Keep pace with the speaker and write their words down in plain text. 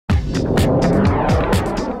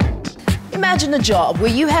Imagine a job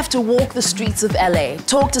where you have to walk the streets of LA,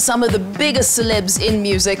 talk to some of the biggest celebs in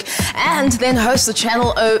music, and then host the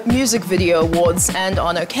Channel O Music Video Awards, and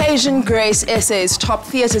on occasion grace SA's top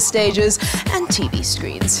theatre stages and TV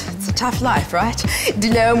screens. It's a tough life, right?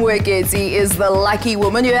 Dineo Moeketsi is the lucky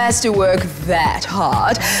woman who has to work that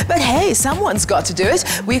hard. But hey, someone's got to do it.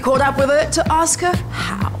 We caught up with her to ask her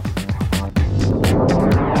how.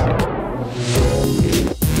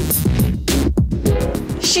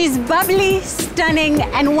 She's bubbly, stunning,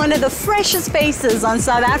 and one of the freshest faces on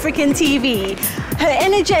South African TV. Her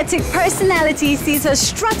energetic personality sees her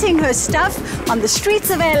strutting her stuff on the streets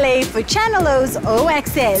of LA for Channel O's O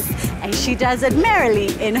Access, and she does it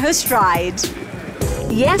merrily in her stride.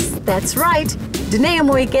 Yes, that's right. Dineo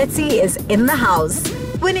Moeketsi is in the house.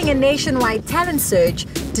 Winning a nationwide talent search,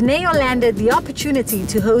 Dineo landed the opportunity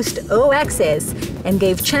to host O Access and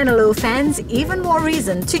gave Channel O fans even more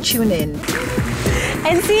reason to tune in.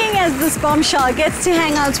 And seeing as this bombshell gets to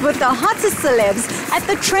hang out with the hottest celebs at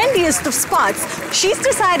the trendiest of spots, she's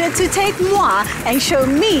decided to take moi and show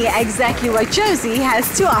me exactly what Josie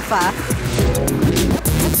has to offer.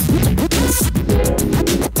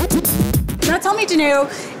 Now tell me, Dineo,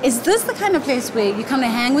 is this the kind of place where you come to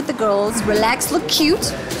hang with the girls, relax, look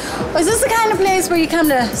cute? Or is this the kind of place where you come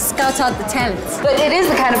to scout out the talents? But it is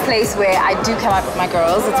the kind of place where I do come out with my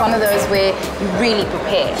girls. It's one of those where you really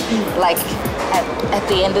prepare. Like at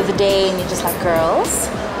the end of the day, and you're just like, girls,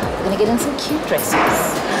 we're gonna get in some cute dresses.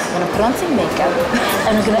 We're gonna put on some makeup,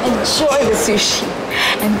 and we're gonna enjoy the sushi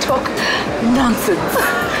and talk nonsense.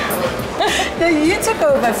 Now, you took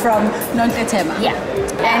over from Nontetema. Yeah.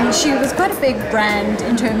 And she was quite a big brand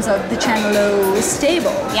in terms of the Channel O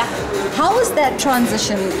stable. Yeah. How was that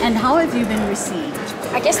transition and how have you been received?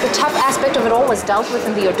 I guess the tough aspect of it all was dealt with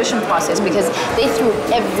in the audition process because they threw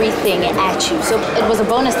everything at you. So it was a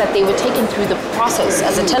bonus that they were taken through the process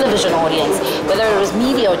as a television audience, whether it was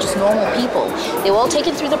media or just normal people. They were all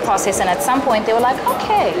taken through the process, and at some point they were like,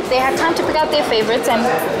 okay, they had time to pick out their favorites, and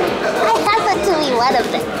I happened to be one of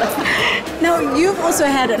them. Now, you've also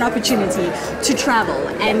had an opportunity to travel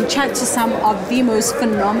and chat to some of the most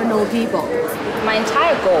phenomenal people. My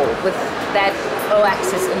entire goal with that O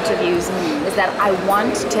Access interviews is that I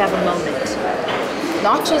want to have a moment.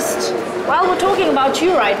 Not just, well, we're talking about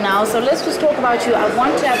you right now, so let's just talk about you. I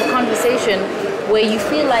want to have a conversation where you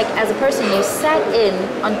feel like, as a person, you sat in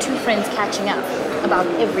on two friends catching up about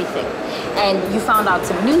everything, and you found out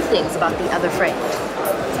some new things about the other friend.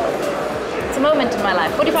 It's a moment in my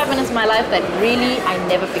life, 45 minutes of my life that really I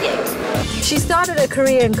never forget. She started a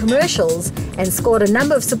career in commercials and scored a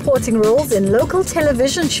number of supporting roles in local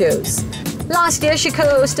television shows. Last year, she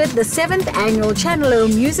co-hosted the 7th annual Channel O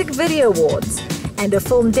Music Video Awards, and her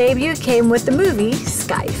film debut came with the movie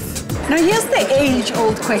Skype. Now here's the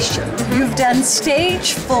age-old question. You've done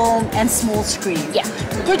stage, film, and small screen. Yeah.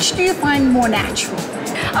 Which do you find more natural?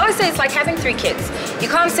 I always say it's like having 3 kids. You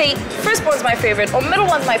can't say firstborn's my favorite or middle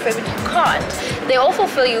one's my favorite. You can't. They all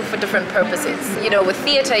fulfill you for different purposes. You know, with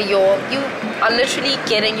theater, you are literally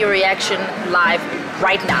getting your reaction live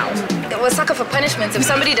right now. We're a sucker for punishments. If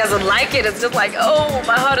somebody doesn't like it, it's just like, oh,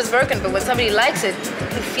 my heart is broken. But when somebody likes it,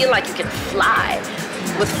 you feel like you can fly.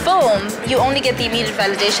 With film, you only get the immediate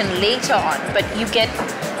validation later on, but you get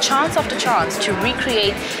chance after chance to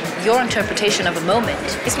recreate your interpretation of a moment.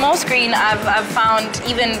 A small screen, I've found,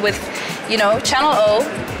 even with, you know, Channel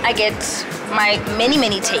O, I get my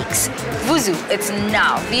many takes. Vuzu, it's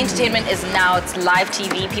now. The entertainment is now. It's live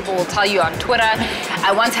TV. People will tell you on Twitter.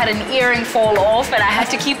 I once had an earring fall off and I had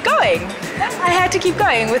to keep going. I had to keep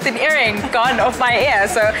going with an earring gone off my ear.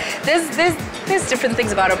 So there's different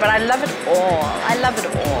things about it, but I love it all. I love it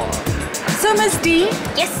all. So, Ms. D?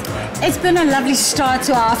 Yes? It's been a lovely start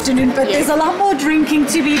to our afternoon, but there's a lot more drinking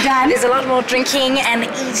to be done. There's a lot more drinking and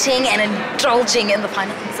eating and indulging in the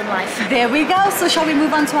finer things in life. There we go. So shall we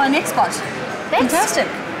move on to our next spot? Fantastic.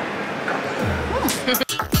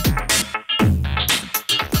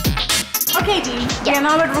 Okay, Dee. Yeah. We're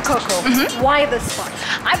now at Rococo. Why this spot?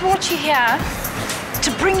 I brought you here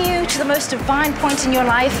to bring you to the most divine point in your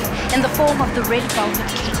life in the form of the red velvet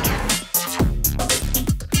cake.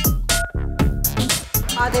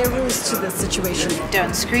 Are there rules to this situation?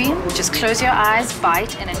 Don't scream, just close your eyes,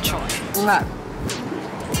 bite, and enjoy. No.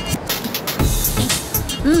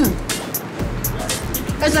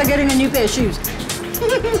 It's like getting a new pair of shoes.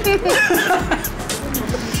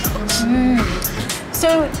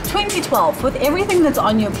 So, 2012, with everything that's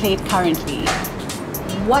on your plate currently,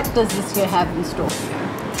 what does this year have in store for you?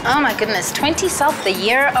 Oh my goodness, 2012, the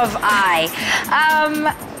year of I.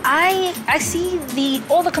 I see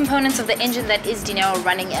all the components of the engine that is Dineo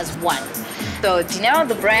running as one. So Dineo,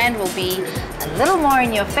 the brand, will be a little more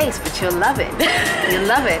in your face, but you'll love it. You'll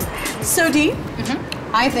love it. So Dee,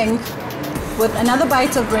 I think with another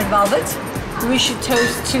bite of red velvet, we should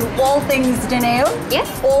toast to all things Dineo. Yes.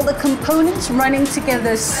 All the components running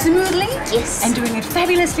together smoothly. Yes. And doing it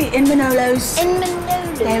fabulously in Manolos. In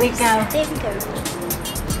Manolos. There we go. There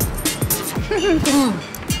we go.